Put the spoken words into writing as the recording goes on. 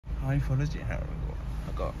How many followers do you have?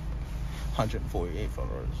 I got 148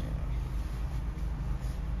 followers.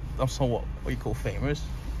 I'm somewhat what you call famous.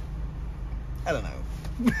 I don't know.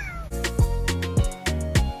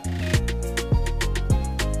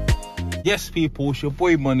 Yes, people, it's your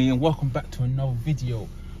boy Muni, and welcome back to another video.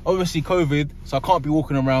 Obviously, COVID, so I can't be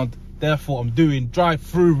walking around. Therefore, I'm doing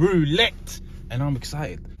drive-through roulette, and I'm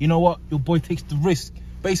excited. You know what? Your boy takes the risk.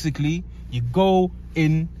 Basically, you go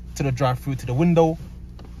in to the drive-through to the window.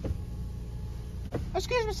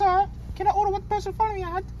 Excuse me, sir. Can I order what the person in front of me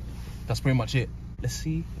had? That's pretty much it. Let's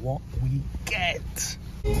see what we get.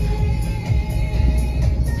 Do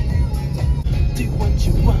what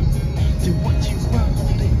you want. Do what you want.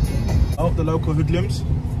 I hope the local hoodlums.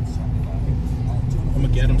 I'm gonna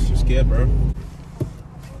get them. So scared, bro.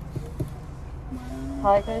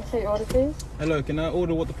 Hi, can I take your order, please? Hello, can I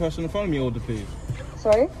order what the person in front of me ordered, please?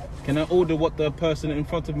 Sorry? Can I order what the person in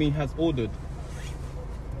front of me has ordered?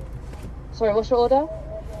 Sorry, what's your order?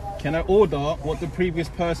 Can I order what the previous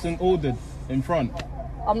person ordered in front?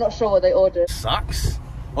 I'm not sure what they ordered. Sucks.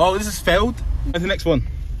 Oh, this is failed. Where's the next one?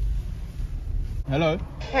 Hello?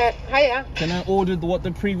 Hiya. Can I order what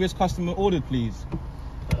the previous customer ordered, please?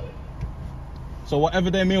 So whatever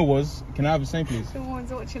their meal was, can I have the same, please?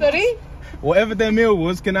 Someone's watching. Sorry? Whatever their meal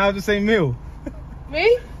was, can I have the same meal?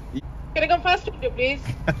 Me? Can I come fast with you, please?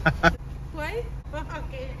 Why?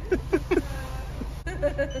 Okay.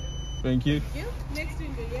 Thank you. Next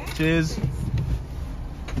window, yeah? Cheers.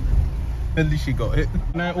 At least she got it.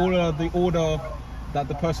 Can I order the order that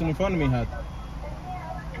the person in front of me had?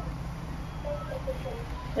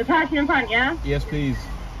 The person in front, yeah? Yes, please.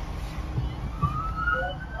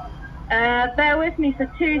 Bear with me for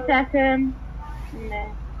 2 seconds.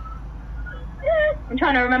 No. I'm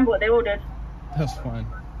trying to remember what they ordered. That's fine.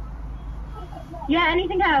 Yeah,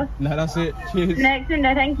 anything else? No, that's it. Cheers. Next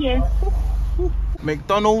window, thank you.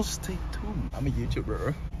 McDonald's, take 2. I'm a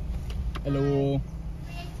YouTuber. Hello.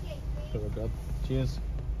 Hello, God. Cheers.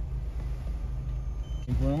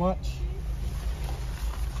 Thank you very much.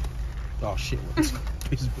 Oh shit, what's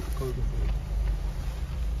Facebook code?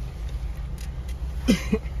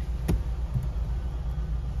 Doing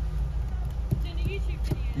a YouTube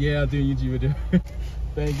video? Yeah, I'm doing a YouTube video.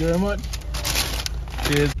 Thank you very much.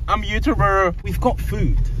 Cheers. I'm a YouTuber. We've got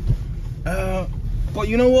food. But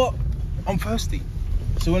you know what? I'm thirsty.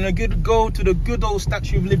 So we're gonna go to the good old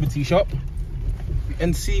Statue of Liberty shop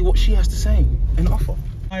and see what she has to say and offer.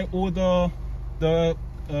 I order the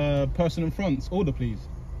person in front's order, please.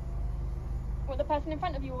 What the person in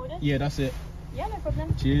front of you ordered? Yeah, that's it. Yeah, no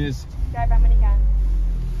problem. Cheers. Drive how many can.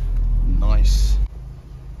 Nice.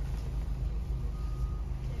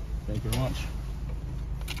 Thank you very much.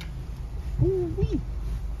 Ooh-wee.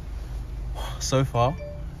 So far,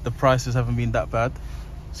 the prices haven't been that bad.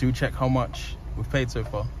 So we check how much we've paid so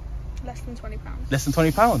far. Less than £20. Less than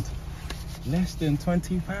 £20. Less than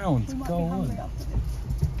 £20. Go on.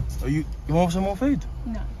 Oh, you want some more food?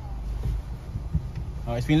 No.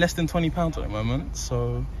 It's been less than £20 at the moment,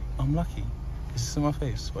 so I'm lucky. This is in my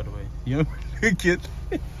face, by the way. You know, look it.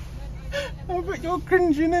 I bet you're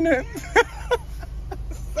cringing, innit?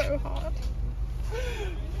 So hard.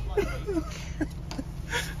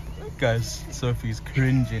 Guys, Sophie's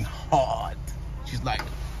cringing hard. She's like,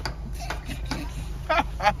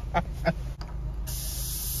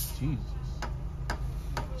 Jesus.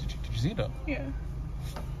 Did you see that? Yeah.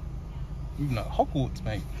 Even like Hogwarts,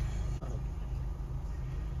 mate.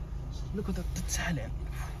 Look at the talent.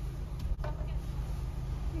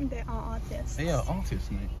 They are artists. They are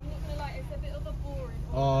artists, mate. I'm not gonna lie, it's a bit of a boring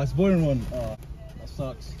one. Oh, it's a boring one. Oh, that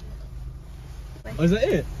sucks. Oh, is that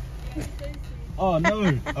it? Oh,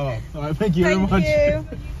 no. Oh, alright, thank you very much.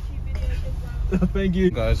 Thank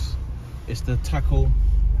you. Guys, it's the tackle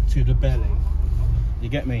to the belly. You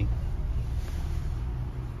get me?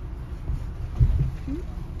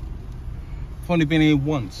 I've only been here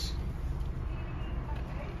once.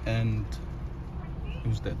 And it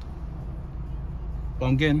was dead. But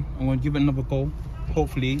I'm going to give it another go.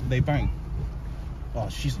 Hopefully they bang. Oh,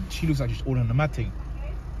 she looks like she's ordering a mad thing.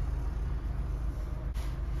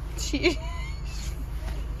 She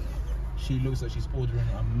looks like she's ordering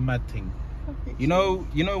a mad thing. You know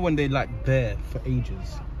when they like there for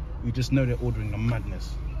ages, you just know they're ordering a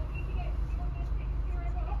madness.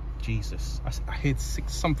 Jesus, I heard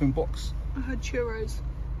 6-something box. I heard churros.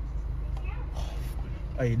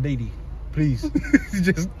 Hey lady, please,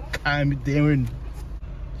 just calm it down.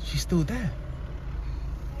 She's still there.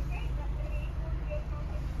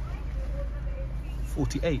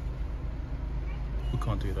 48. We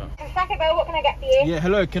can't do that. Second row, what can I get for you? Yeah,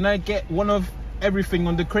 hello, can I get one of everything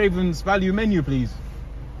on the Craven's value menu, please?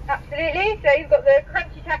 Absolutely. So you've got the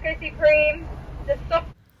crunchy tacos Krispy Kreme, the soft.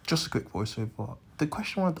 Just a quick voiceover. The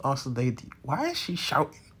question I wanted to ask the lady, why is she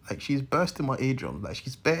shouting? Like, she's bursting my eardrums. Like,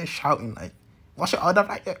 she's bare shouting. Like, what's your order?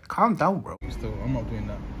 Like, yeah, calm down, bro. Still, I'm not doing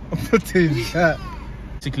that. I'm not doing that.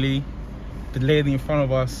 Basically, the lady in front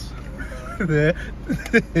of us, there,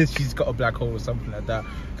 she's got a black hole or something like that.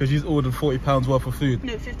 Because she's ordered £40 worth of food.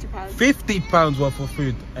 No, £50. £50 worth of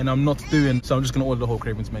food. And I'm not doing, so I'm just going to order the whole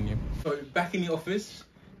Cravens menu. So, back in the office.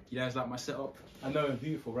 You guys like my setup? I know,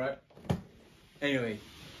 beautiful, right? Anyway.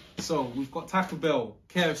 So we've got Taco Bell,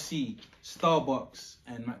 KFC, Starbucks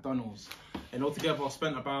and McDonald's, and altogether I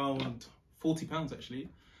spent about £40 actually.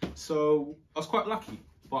 So I was quite lucky,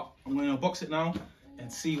 but I'm going to unbox it now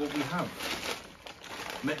and see what we have.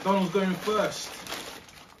 McDonald's going first.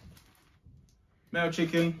 Mayo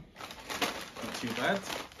chicken, not too bad.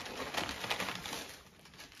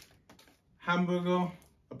 Hamburger,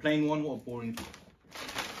 a plain one, what a boring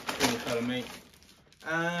colour, mate.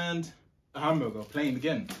 And a hamburger, plain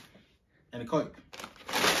again. And a Coke.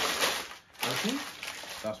 Okay,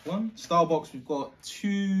 that's one. Starbucks, we've got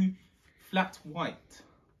 2 flat white.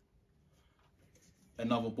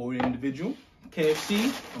 Another boring individual.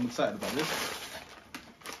 KFC, I'm excited about this.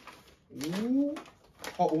 Ooh,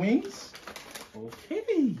 hot wings.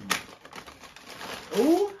 Okay.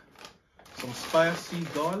 Ooh, some spicy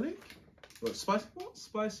garlic. What, spicy what?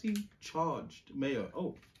 Spicy charged mayo.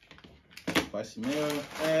 Oh, spicy mayo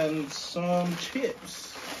and some chips.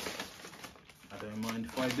 I don't mind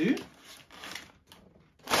if I do.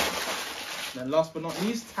 Then last but not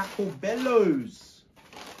least, Taco Bellos.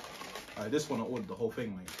 Alright, this one I ordered the whole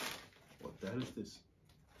thing, mate. What the hell is this?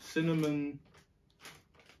 Cinnamon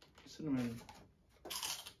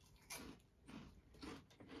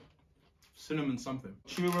something.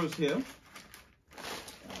 Churros here.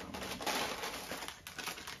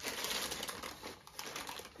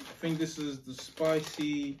 I think this is the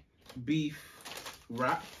spicy beef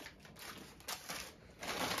wrap.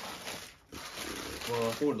 Well,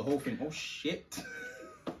 I ordered the whole thing. Oh shit.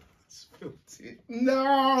 Spilled it.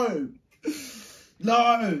 No!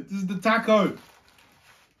 No! This is the taco.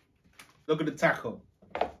 Look at the taco.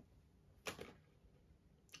 I'm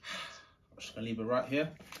just gonna leave it right here.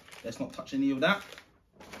 Let's not touch any of that.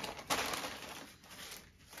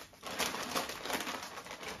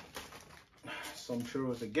 Some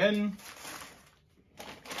churros again.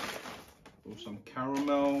 Or some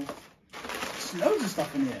caramel. There's loads of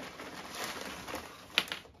stuff in here.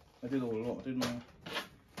 I did all a lot, didn't I?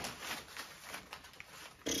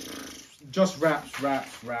 Just wraps,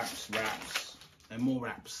 and more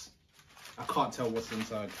wraps. I can't tell what's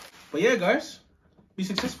inside. But yeah, guys, be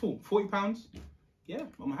successful. £40. Yeah,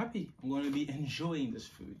 I'm happy. I'm going to be enjoying this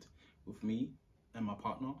food with me and my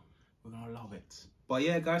partner. We're going to love it. But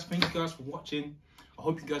yeah, guys, thank you guys for watching. I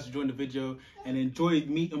hope you guys enjoyed the video and enjoyed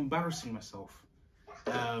me embarrassing myself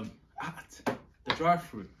at the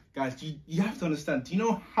drive-thru. Guys, you have to understand, do you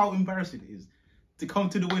know how embarrassing it is to come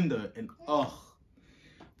to the window and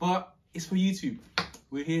but it's for YouTube.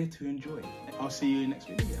 We're here to enjoy. I'll see you next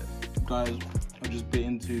video. Guys, I just bit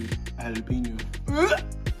into a jalapeno.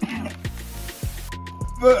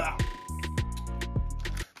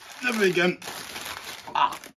 Never again.